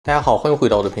大家好，欢迎回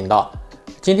到我的频道。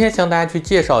今天向大家去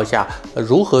介绍一下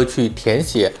如何去填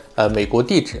写美国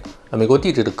地址。美国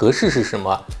地址的格式是什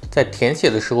么？在填写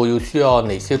的时候又需要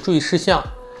哪些注意事项？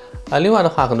另外的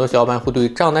话，很多小伙伴会对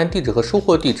账单地址和收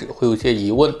货地址会有一些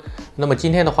疑问。那么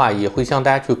今天的话，也会向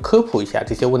大家去科普一下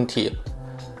这些问题。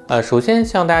首先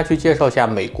向大家去介绍一下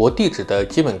美国地址的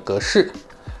基本格式。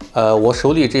我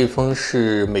手里这封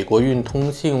是美国运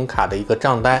通信用卡的一个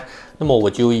账单，那么我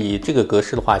就以这个格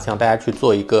式的话，向大家去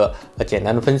做一个简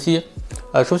单的分析。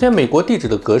首先，美国地址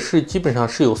的格式基本上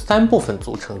是由3部分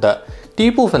组成的。第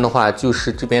一部分的话就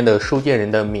是这边的收件人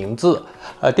的名字，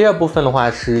第二部分的话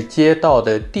是街道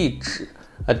的地址，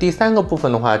第三个部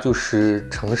分的话就是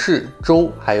城市、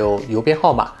州还有邮编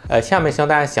号码。下面向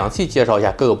大家详细介绍一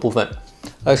下各个部分。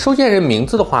收件人名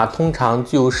字的话，通常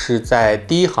就是在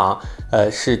第一行，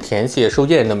是填写收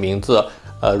件人的名字。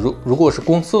如果是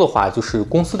公司的话，就是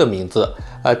公司的名字。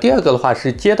第二个的话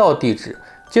是街道地址，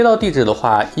街道地址的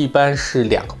话一般是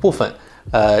2个部分，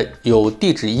有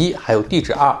地址1还有地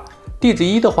址2。地址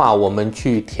1的话，我们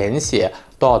去填写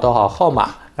多少多少号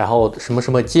码，然后什么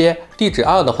什么街。地址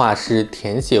2的话是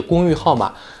填写公寓号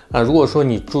码。如果说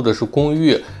你住的是公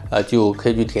寓，就可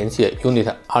以去填写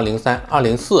Unit 203、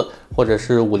204或者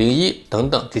是501等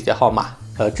等这些号码。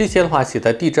这些的话写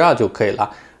在地址2就可以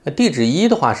了。地址1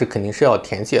的话是肯定是要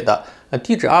填写的。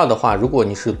地址2的话，如果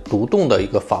你是独栋的一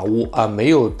个房屋没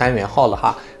有单元号了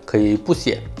哈，可以不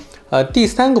写。第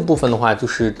3个部分的话就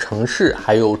是城市、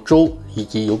还有州以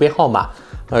及邮编号码。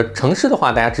城市的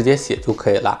话大家直接写就可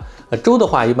以了。州的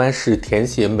话一般是填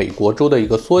写美国州的一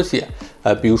个缩写，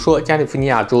比如说加利福尼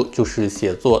亚州就是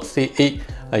写作 CA。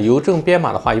邮政编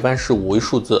码的话一般是5位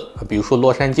数字，比如说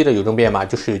洛杉矶的邮政编码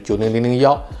就是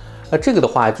90001。这个的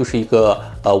话就是一个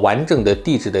完整的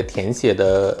地址的填写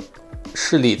的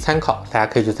示例参考，大家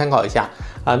可以去参考一下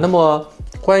那么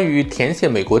关于填写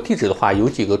美国地址的话，有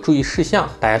几个注意事项，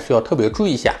大家需要特别注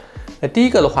意一下。第一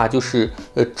个的话就是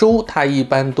州它一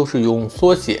般都是用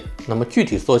缩写，那么具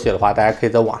体缩写的话，大家可以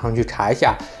在网上去查一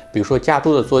下，比如说加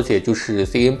州的缩写就是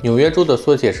CN， 纽约州的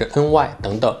缩写是 NY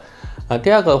等等。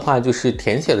第二个的话就是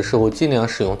填写的时候尽量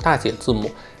使用大写字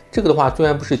母。这个的话虽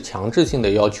然不是强制性的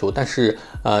要求，但是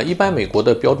一般美国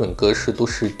的标准格式都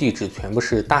是地址全部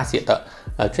是大写的。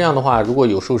这样的话，如果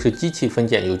有时候是机器分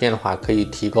拣邮件的话，可以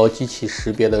提高机器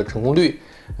识别的成功率。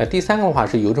第三个的话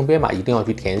是邮政编码一定要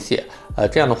去填写，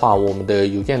这样的话我们的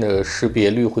邮件的识别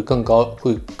率会更高，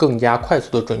会更加快速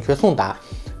的准确送达。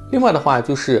另外的话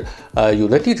就是有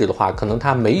的地址的话可能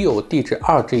它没有地址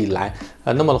2这一栏，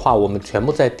那么的话我们全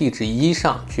部在地址1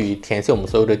上去填写我们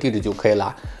所有的地址就可以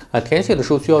了。填写的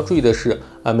时候需要注意的是，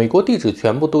美国地址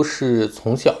全部都是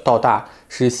从小到大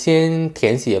是先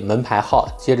填写门牌号，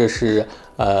接着是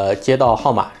街道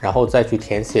号码，然后再去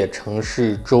填写城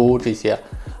市、州这些。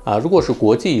如果是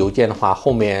国际邮件的话，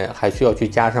后面还需要去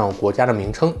加上国家的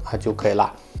名称就可以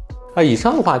了。以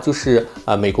上的话就是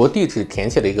美国地址填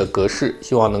写的一个格式，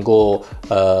希望能够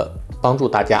帮助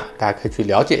大家可以去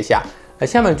了解一下。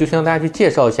下面就向大家去介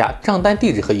绍一下账单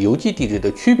地址和邮寄地址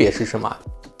的区别是什么。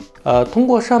通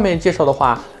过上面介绍的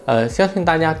话，相信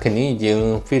大家肯定已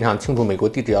经非常清楚美国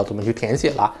地址要怎么去填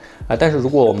写了。但是如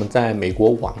果我们在美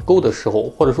国网购的时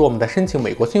候，或者说我们在申请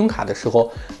美国信用卡的时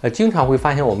候，经常会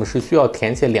发现我们是需要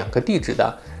填写2个地址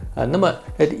的。那么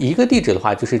一个地址的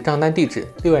话就是账单地址，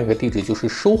另外一个地址就是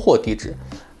收货地址。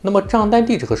那么账单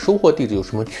地址和收货地址有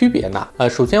什么区别呢？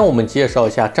首先我们介绍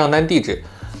一下账单地址。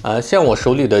像我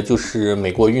手里的就是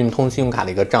美国运通信用卡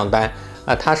的一个账单，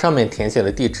它上面填写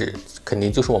的地址肯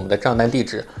定就是我们的账单地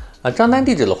址。账单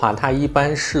地址的话，它一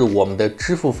般是我们的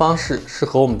支付方式，是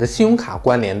和我们的信用卡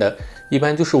关联的，一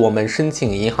般就是我们申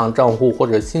请银行账户或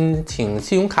者申请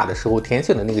信用卡的时候填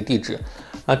写的那个地址。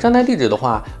账单地址的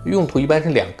话，用途一般是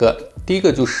2个，第一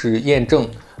个就是验证。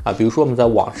比如说我们在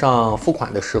网上付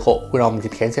款的时候，会让我们去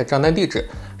填写账单地址。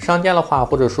商家的话，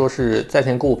或者说是在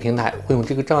线购物平台，会用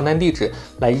这个账单地址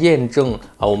来验证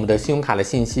我们的信用卡的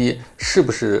信息是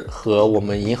不是和我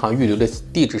们银行预留的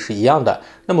地址是一样的。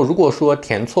那么如果说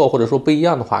填错或者说不一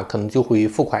样的话，可能就会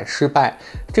付款失败。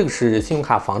这个是信用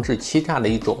卡防止欺诈的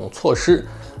一种措施。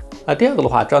第二个的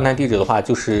话，账单地址的话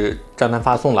就是账单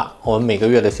发送了，我们每个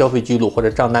月的消费记录或者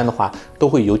账单的话都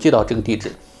会邮寄到这个地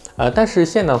址。但是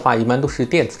现在的话一般都是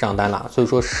电子账单了，所以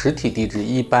说实体地址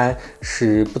一般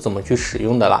是不怎么去使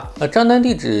用的了。账单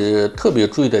地址特别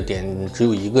注意的点只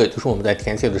有一个，就是我们在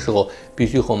填写的时候必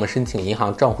须和我们申请银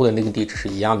行账户的那个地址是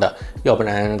一样的，要不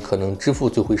然可能支付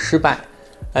就会失败。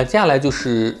接下来就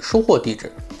是收货地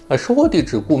址。收货地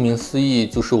址顾名思义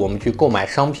就是我们去购买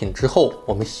商品之后，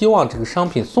我们希望这个商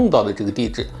品送到的这个地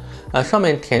址。上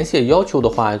面填写要求的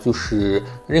话，就是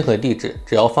任何地址，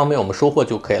只要方便我们收货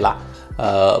就可以了。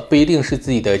不一定是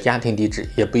自己的家庭地址，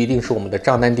也不一定是我们的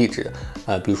账单地址。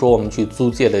比如说我们去租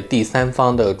借的第三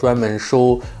方的专门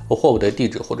收货物的地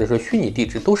址，或者说虚拟地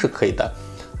址都是可以的。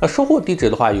收货地址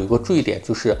的话，有一个注意点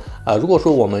就是，如果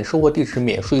说我们收货地址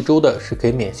免税州的，是可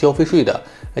以免消费税的。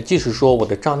即使说我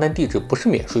的账单地址不是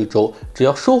免税州，只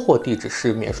要收货地址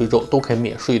是免税州，都可以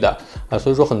免税的。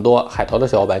所以说很多海淘的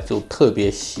小伙伴就特别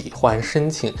喜欢申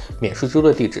请免税州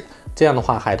的地址，这样的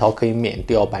话海淘可以免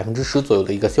掉10%左右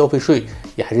的一个消费税，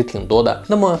也还是挺多的。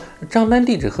那么账单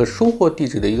地址和收货地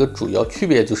址的一个主要区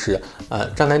别就是，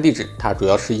账单地址它主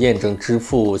要是验证支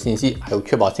付信息，还有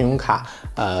确保信用卡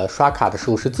刷卡的时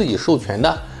候是自己授权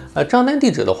的。账单地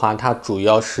址的话，它主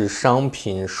要是商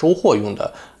品收货用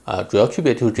的，主要区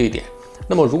别就是这一点。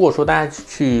那么如果说大家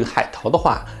去海淘的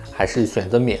话，还是选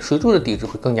择免税州的地址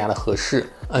会更加的合适。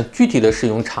具体的使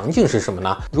用场景是什么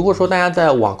呢？如果说大家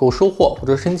在网购收货或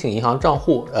者申请银行账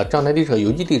户，账单地址和邮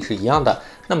寄地址一样的，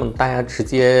那么大家直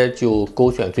接就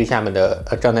勾选最下面的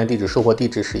账单地址、收货地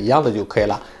址是一样的就可以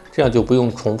了，这样就不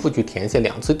用重复去填写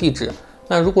2次地址。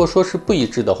那如果说是不一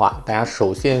致的话，大家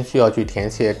首先需要去填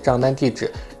写账单地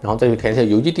址，然后再去填写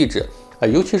邮寄地址。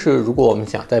尤其是如果我们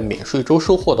想在免税州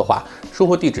收货的话，收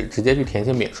货地址直接去填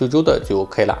写免税州的就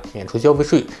OK 了，免除消费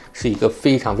税是一个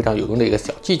非常有用的一个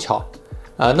小技巧。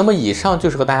那么以上就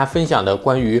是和大家分享的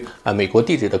关于美国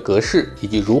地址的格式以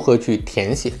及如何去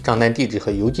填写账单地址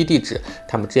和邮寄地址，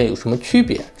它们之间有什么区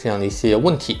别这样的一些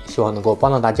问题，希望能够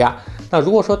帮到大家。那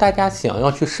如果说大家想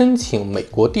要去申请美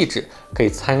国地址，可以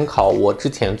参考我之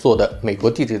前做的美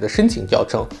国地址的申请教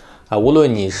程。无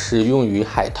论你是用于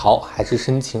海淘还是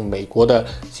申请美国的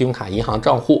信用卡银行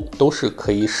账户，都是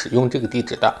可以使用这个地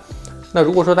址的。那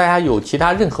如果说大家有其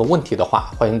他任何问题的话，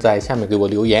欢迎在下面给我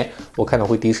留言，我看到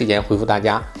会第一时间回复大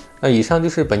家。那以上就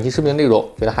是本期视频内容，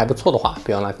觉得还不错的话，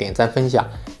别忘了点赞分享，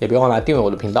也别忘了订阅我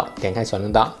的频道，点开小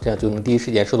铃铛，这样就能第一时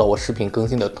间收到我视频更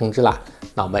新的通知啦。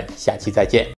那我们下期再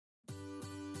见。